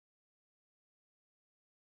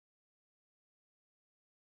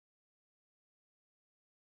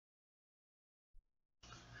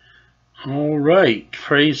All right,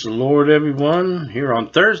 praise the Lord, everyone. Here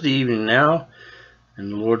on Thursday evening now,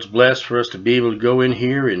 and the Lord's blessed for us to be able to go in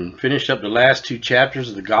here and finish up the last two chapters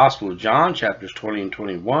of the Gospel of John, chapters 20 and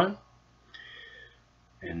 21,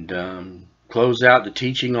 and close out the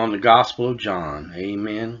teaching on the Gospel of John.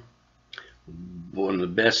 Amen. One of the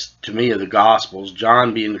best to me of the Gospels,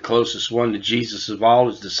 John being the closest one to Jesus of all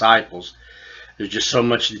his disciples. There's just so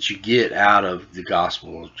much that you get out of the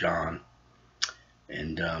Gospel of John.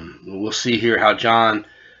 And we'll see here how John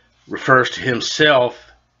refers to himself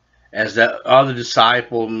as that other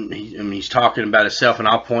disciple. He's talking about himself, and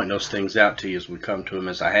I'll point those things out to you as we come to him,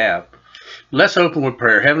 as I have. Let's open with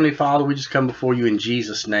prayer. Heavenly Father, we just come before you in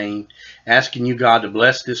Jesus' name, asking you, God, to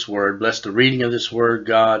bless this word, bless the reading of this word,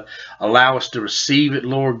 God. Allow us to receive it,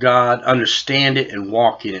 Lord God, understand it, and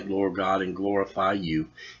walk in it, Lord God, and glorify you.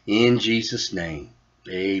 In Jesus' name,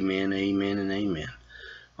 amen, amen, and amen.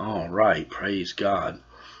 All right, praise God.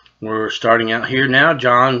 We're starting out here now,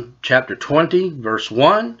 John chapter 20, verse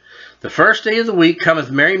 1. The first day of the week cometh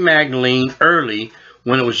Mary Magdalene early,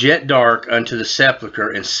 when it was yet dark, unto the sepulchre,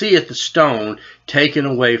 and seeth the stone taken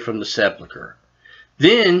away from the sepulchre.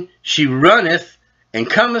 Then she runneth, and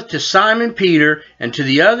cometh to Simon Peter, and to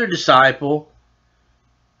the other disciple,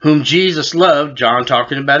 whom Jesus loved. John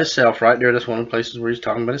talking about himself right there. That's one of the places where he's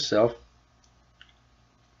talking about himself.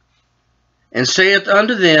 And saith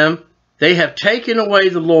unto them, They have taken away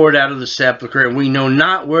the Lord out of the sepulchre, and we know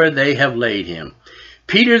not where they have laid him.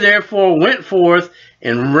 Peter therefore went forth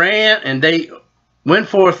and ran, and they went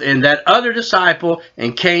forth and that other disciple,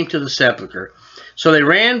 and came to the sepulchre. So they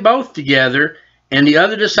ran both together, and the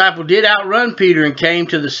other disciple did outrun Peter, and came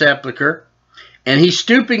to the sepulchre. And he,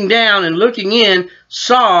 stooping down and looking in,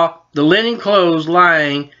 saw the linen clothes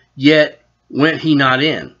lying, yet went he not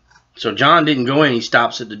in. So John didn't go in, he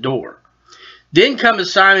stops at the door. Then cometh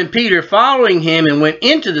Simon Peter, following him, and went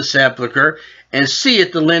into the sepulchre, and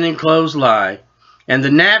seeth the linen clothes lie, and the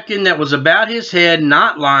napkin that was about his head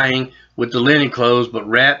not lying with the linen clothes, but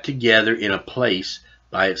wrapped together in a place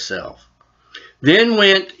by itself. Then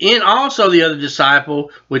went in also the other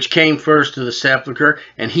disciple, which came first to the sepulchre,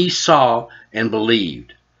 and he saw and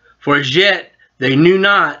believed. For as yet they knew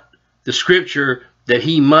not the scripture, that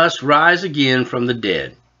he must rise again from the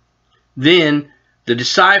dead. Then the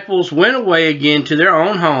disciples went away again to their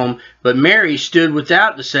own home, but Mary stood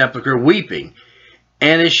without the sepulchre weeping.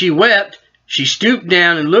 And as she wept, she stooped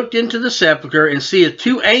down and looked into the sepulchre, and seeth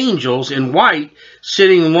two angels in white,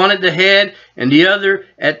 sitting one at the head and the other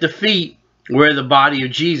at the feet, where the body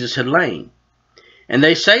of Jesus had lain. And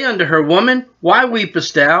they say unto her, Woman, why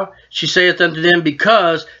weepest thou? She saith unto them,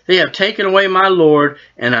 Because they have taken away my Lord,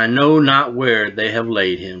 and I know not where they have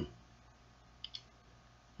laid him.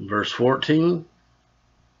 Verse 14.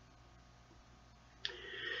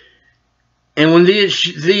 And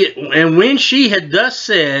when she had thus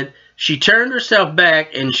said, she turned herself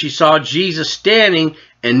back, and she saw Jesus standing,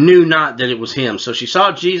 and knew not that it was him. So she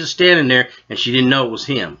saw Jesus standing there, and she didn't know it was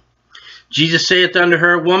him. Jesus saith unto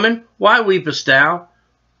her, Woman, why weepest thou?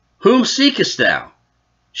 Whom seekest thou?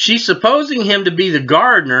 She, supposing him to be the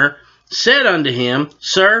gardener, said unto him,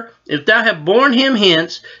 Sir, if thou have borne him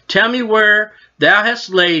hence, tell me where thou hast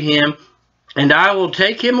laid him, and I will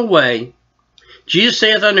take him away. Jesus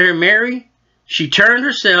saith unto her, Mary. She turned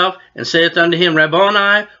herself, and saith unto him,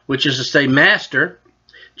 Rabboni, which is to say, Master.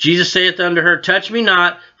 Jesus saith unto her, Touch me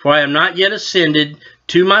not, for I am not yet ascended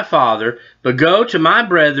to my Father, but go to my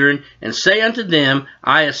brethren, and say unto them,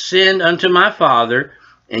 I ascend unto my Father,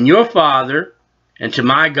 and your Father, and to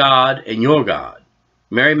my God, and your God.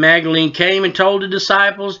 Mary Magdalene came and told the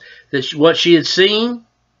disciples that what she had seen,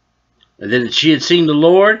 that she had seen the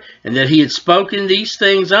Lord, and that he had spoken these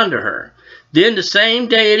things unto her. Then the same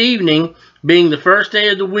day at evening, being the first day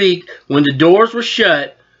of the week, when the doors were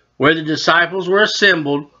shut, where the disciples were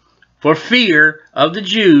assembled, for fear of the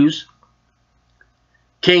Jews,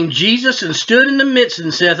 came Jesus and stood in the midst,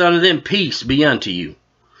 and saith unto them, Peace be unto you.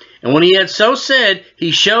 And when he had so said, he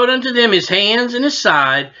showed unto them his hands and his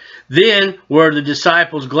side. Then were the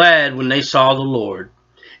disciples glad when they saw the Lord.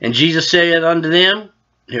 And Jesus said unto them,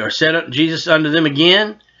 or said Jesus unto them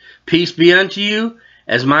again, Peace be unto you.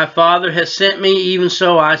 As my Father has sent me, even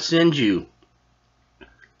so I send you.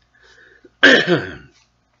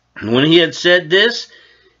 And when he had said this,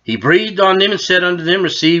 he breathed on them, and said unto them,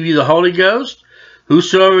 Receive you the Holy Ghost.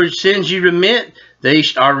 Whosoever sins you remit, they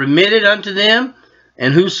are remitted unto them.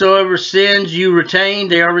 And whosoever sins you retain,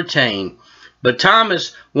 they are retained. But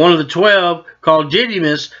Thomas, one of the 12, called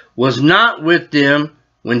Didymus, was not with them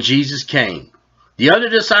when Jesus came. The other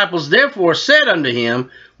disciples therefore said unto him,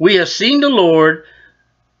 We have seen the Lord.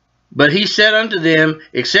 But he said unto them,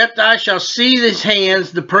 Except I shall see his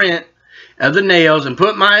hands the print, of the nails, and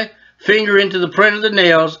put my finger into the print of the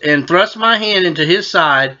nails, and thrust my hand into his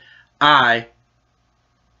side, I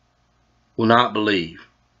will not believe.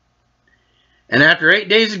 And after 8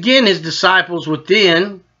 days again, his disciples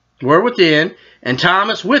were within, and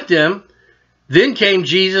Thomas with them. Then came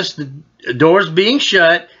Jesus, the doors being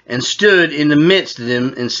shut, and stood in the midst of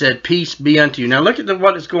them, and said, Peace be unto you. Now look at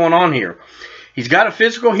what is going on here. He's got a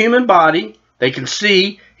physical human body. They can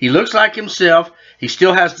see. He looks like himself. He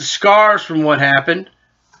still has the scars from what happened.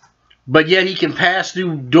 But yet he can pass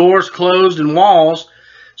through doors closed and walls.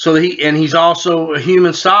 So that he's also a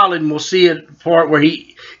human solid, and we'll see it part where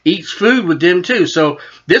he eats food with them too. So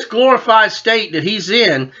this glorified state that he's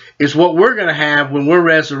in is what we're going to have when we're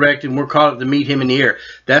resurrected and we're called up to meet him in the air.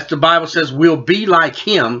 That's the Bible says we'll be like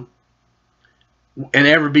him and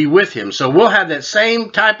ever be with him. So we'll have that same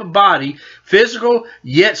type of body, physical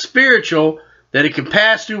yet spiritual, that it can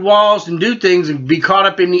pass through walls and do things and be caught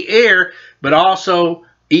up in the air, but also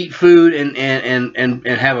eat food and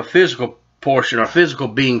have a physical portion or physical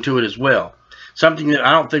being to it as well. Something that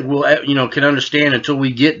I don't think we'll can understand until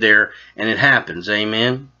we get there and it happens.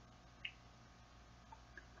 Amen.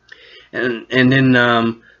 And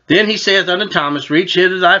then he saith unto Thomas, Reach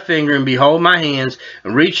hither thy finger, and behold my hands,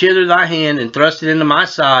 and reach hither thy hand, and thrust it into my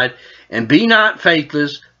side, and be not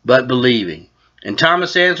faithless, but believing. And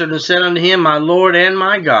Thomas answered and said unto him, My Lord and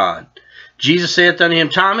my God. Jesus saith unto him,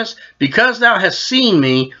 Thomas, because thou hast seen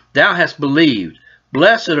me, thou hast believed.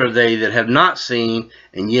 Blessed are they that have not seen,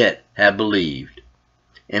 and yet have believed.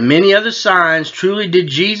 And many other signs truly did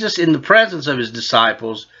Jesus in the presence of his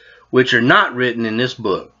disciples, which are not written in this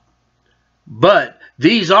book. But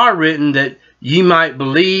these are written that ye might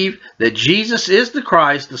believe that Jesus is the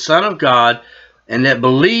Christ, the Son of God, and that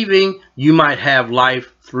believing you might have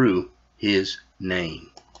life through his name.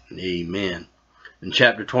 Amen. In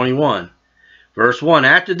chapter 21. Verse 1,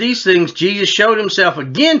 After these things Jesus showed himself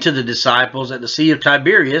again to the disciples at the Sea of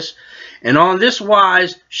Tiberias, and on this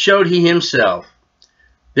wise showed he himself.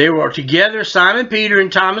 They were together Simon Peter and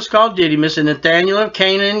Thomas called Didymus, and Nathanael of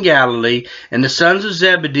Cana in Galilee, and the sons of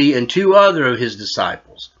Zebedee, and 2 other of his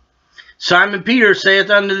disciples. Simon Peter saith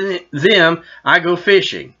unto them, I go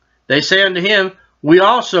fishing. They say unto him, We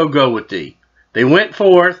also go with thee. They went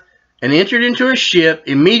forth and entered into a ship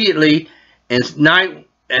immediately, and that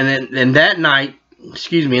night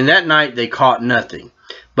they caught nothing.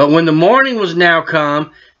 But when the morning was now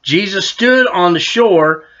come, Jesus stood on the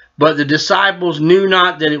shore, but the disciples knew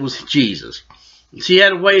not that it was Jesus. See, he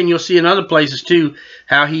had a way, and you'll see in other places too,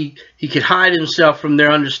 how he could hide himself from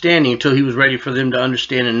their understanding until he was ready for them to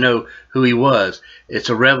understand and know who he was. It's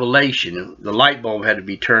a revelation. The light bulb had to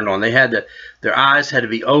be turned on. Their eyes had to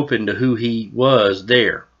be opened to who he was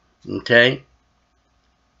there. Okay?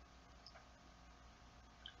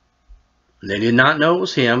 They did not know it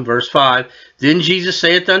was him. Verse 5, Then Jesus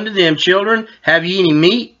saith unto them, Children, have ye any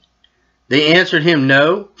meat? They answered him,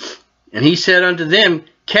 No. And he said unto them,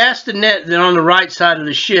 Cast the net then on the right side of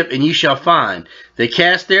the ship, and ye shall find. They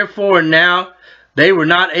cast therefore, and now they were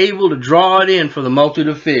not able to draw it in for the multitude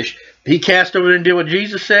of fish. He cast over there and did what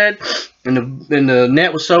Jesus said, and the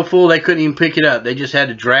net was so full they couldn't even pick it up. They just had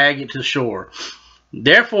to drag it to the shore.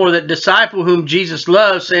 Therefore that disciple whom Jesus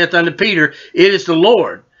loved saith unto Peter, It is the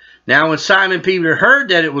Lord. Now when Simon Peter heard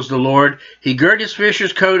that it was the Lord, he girt his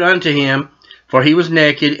fisher's coat unto him, for he was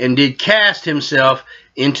naked, and did cast himself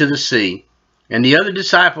into the sea. And the other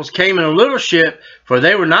disciples came in a little ship, for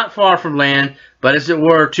they were not far from land, but as it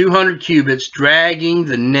were 200 cubits, dragging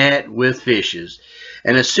the net with fishes.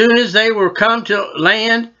 And as soon as they were come to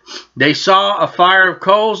land, they saw a fire of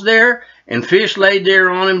coals there, and fish laid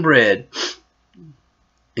thereon, and bread.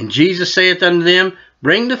 And Jesus saith unto them,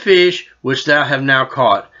 Bring the fish which thou have now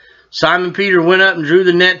caught. Simon Peter went up and drew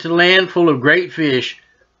the net to land full of great fish,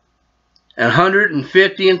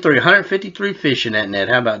 153 fish in that net.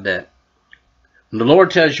 How about that? When the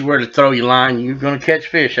Lord tells you where to throw your line, you're going to catch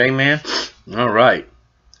fish. Amen? All right.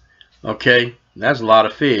 Okay, that's a lot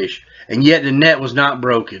of fish. And yet the net was not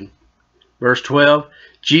broken. Verse 12,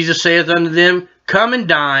 Jesus saith unto them, Come and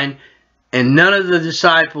dine. And none of the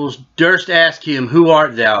disciples durst ask him, Who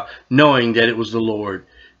art thou? Knowing that it was the Lord.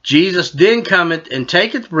 Jesus then cometh and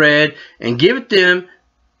taketh bread, and giveth them,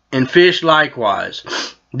 and fish likewise.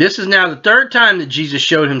 This is now the 3rd time that Jesus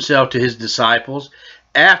showed himself to his disciples,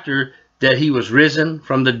 after that he was risen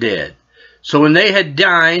from the dead. So when they had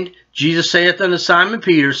dined, Jesus saith unto Simon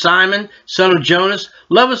Peter, Simon, son of Jonas,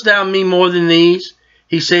 lovest thou me more than these?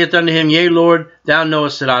 He saith unto him, Yea, Lord, thou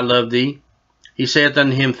knowest that I love thee. He saith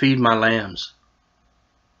unto him, Feed my lambs.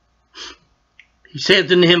 He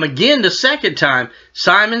saith unto him again the 2nd time,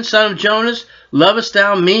 Simon, son of Jonas, lovest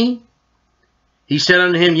thou me? He said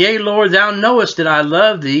unto him, Yea, Lord, thou knowest that I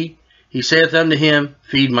love thee. He saith unto him,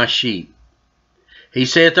 Feed my sheep. He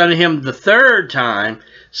saith unto him the third time,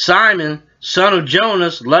 Simon, son of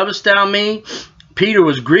Jonas, lovest thou me? Peter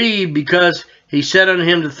was grieved because he said unto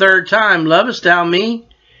him the third time, Lovest thou me?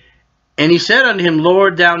 And he said unto him,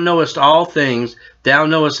 Lord, thou knowest all things. Thou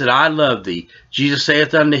knowest that I love thee. Jesus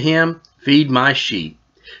saith unto him, Feed my sheep.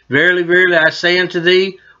 Verily, verily, I say unto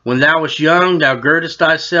thee, when thou wast young, thou girdest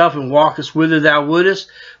thyself and walkest whither thou wouldest.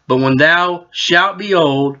 But when thou shalt be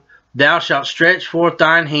old, thou shalt stretch forth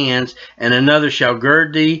thine hands, and another shall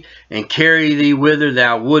gird thee, and carry thee whither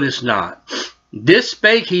thou wouldest not. This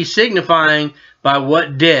spake he, signifying by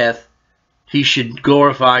what death he should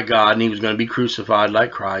glorify God, and he was going to be crucified like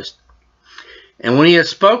Christ. And when he had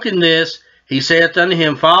spoken this, he saith unto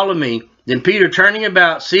him, Follow me. Then Peter, turning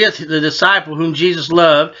about, seeth the disciple whom Jesus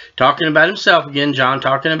loved, talking about himself again, John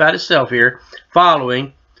talking about himself here,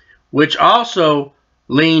 following, which also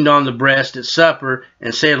leaned on the breast at supper,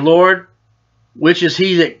 and said, Lord, which is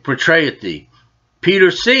he that betrayeth thee?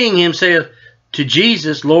 Peter, seeing him, saith to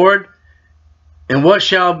Jesus, Lord, and what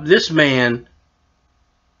shall this man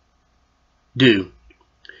do?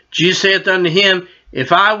 Jesus saith unto him,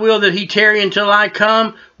 If I will that he tarry until I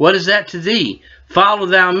come, what is that to thee? Follow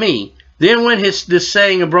thou me. Then went this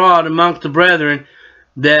saying abroad amongst the brethren,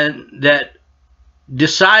 that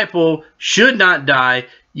disciple should not die.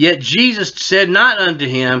 Yet Jesus said not unto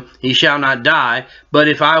him, He shall not die, but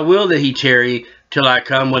if I will that he tarry till I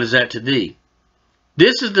come, what is that to thee?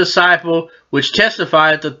 This is the disciple which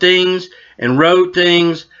testifieth the things, and wrote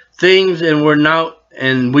things, and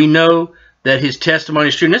we know that his testimony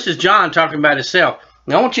is true. And this is John talking about himself.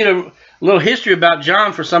 Now I want you to, a little history about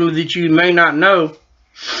John for some of that you may not know.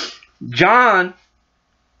 John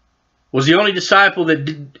was the only disciple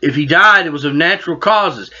that, if he died, it was of natural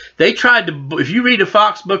causes. They tried to, if you read the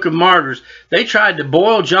Fox Book of Martyrs, they tried to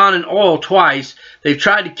boil John in oil twice. They've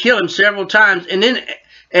tried to kill him several times, and then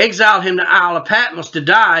exile him to Isle of Patmos to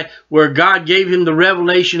die, where God gave him the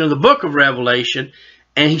revelation of the book of Revelation,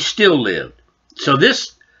 and he still lived. So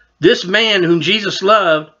this man whom Jesus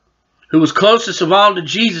loved, who was closest of all to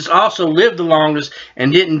Jesus, also lived the longest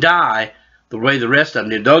and didn't die the way the rest of them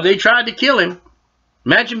did, though they tried to kill him.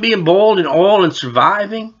 Imagine being boiled in oil and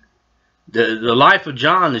surviving. The life of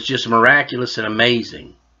John is just miraculous and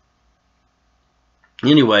amazing.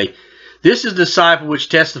 Anyway, this is the disciple which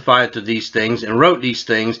testifieth to these things and wrote these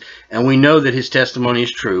things, and we know that his testimony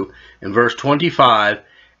is true. In verse 25,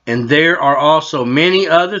 And there are also many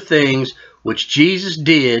other things which Jesus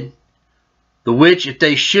did, the which, if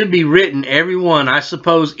they should be written, every one, I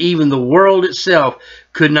suppose even the world itself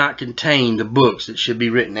could not contain the books that should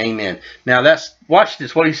be written. Amen. Now watch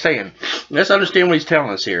this, what he's saying. Let's understand what he's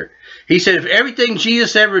telling us here. He said if everything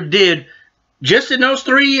Jesus ever did, just in those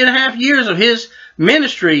 3.5 years of his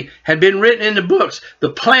ministry, had been written in the books,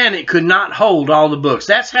 the planet could not hold all the books.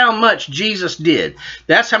 That's how much Jesus did.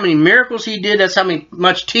 That's how many miracles he did. That's how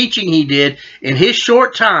much teaching he did in his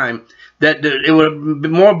short time, that it would have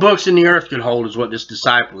been more books than the earth could hold, is what this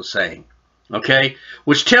disciple is saying. Okay?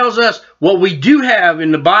 Which tells us what we do have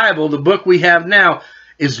in the Bible, the book we have now,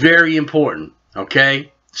 is very important.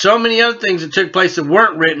 Okay? So many other things that took place that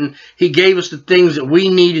weren't written, he gave us the things that we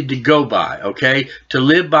needed to go by. Okay? To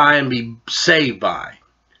live by and be saved by.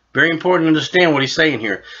 Very important to understand what he's saying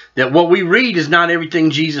here. That what we read is not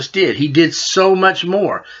everything Jesus did. He did so much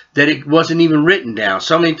more that it wasn't even written down.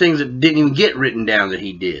 So many things that didn't even get written down that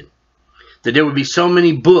he did. That there would be so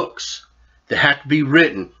many books that had to be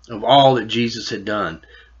written of all that Jesus had done.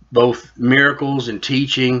 Both miracles and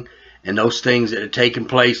teaching and those things that had taken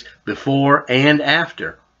place before and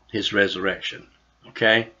after his resurrection.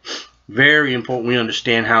 Okay? Very important we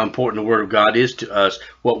understand how important the Word of God is to us.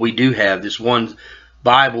 What we do have, this one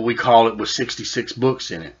Bible, we call it, with 66 books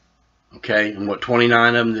in it. Okay? And what,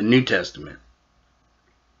 29 of them in the New Testament.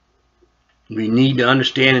 We need to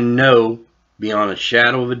understand and know, beyond a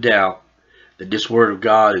shadow of a doubt, that this Word of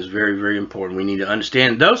God is very, very important. We need to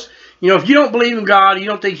understand those. You know, if you don't believe in God, you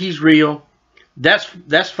don't think He's real,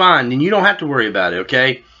 that's fine. Then you don't have to worry about it,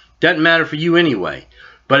 okay? Doesn't matter for you anyway.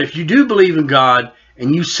 But if you do believe in God,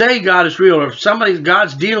 and you say God is real, or if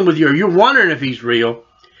God's dealing with you, or you're wondering if He's real,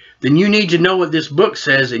 then you need to know what this book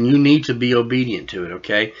says, and you need to be obedient to it,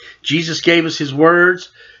 okay? Jesus gave us His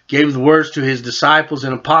words, gave the words to His disciples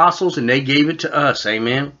and apostles, and they gave it to us,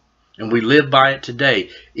 amen? And we live by it today.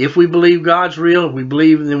 If we believe God's real,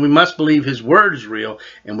 then we must believe His Word is real,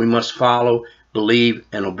 and we must follow, believe,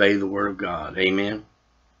 and obey the Word of God. Amen.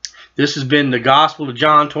 This has been the Gospel of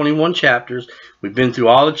John, 21 chapters. We've been through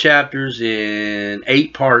all the chapters in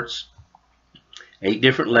 8 parts, 8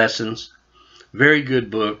 different lessons. Very good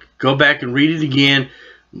book. Go back and read it again.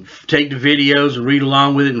 Take the videos and read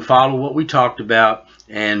along with it and follow what we talked about.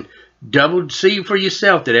 And double see for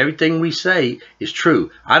yourself that everything we say is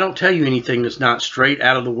true. I don't tell you anything that's not straight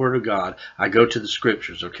out of the Word of God. I go to the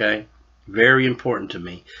Scriptures, okay? Very important to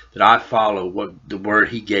me that I follow what the Word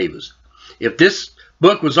He gave us. If this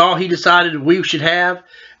book was all He decided we should have,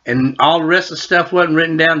 and all the rest of the stuff wasn't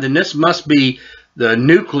written down, then this must be the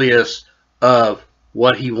nucleus of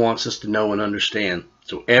what He wants us to know and understand.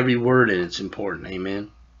 So every word in it's important. Amen.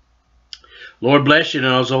 Lord bless you. And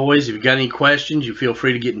as always, if you've got any questions, you feel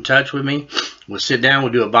free to get in touch with me. We'll sit down.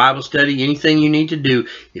 We'll do a Bible study. Anything you need to do.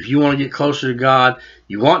 If you want to get closer to God,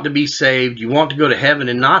 you want to be saved, you want to go to heaven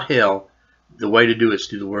and not hell, the way to do it is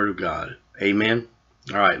through the Word of God. Amen.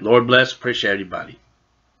 All right. Lord bless. Appreciate everybody.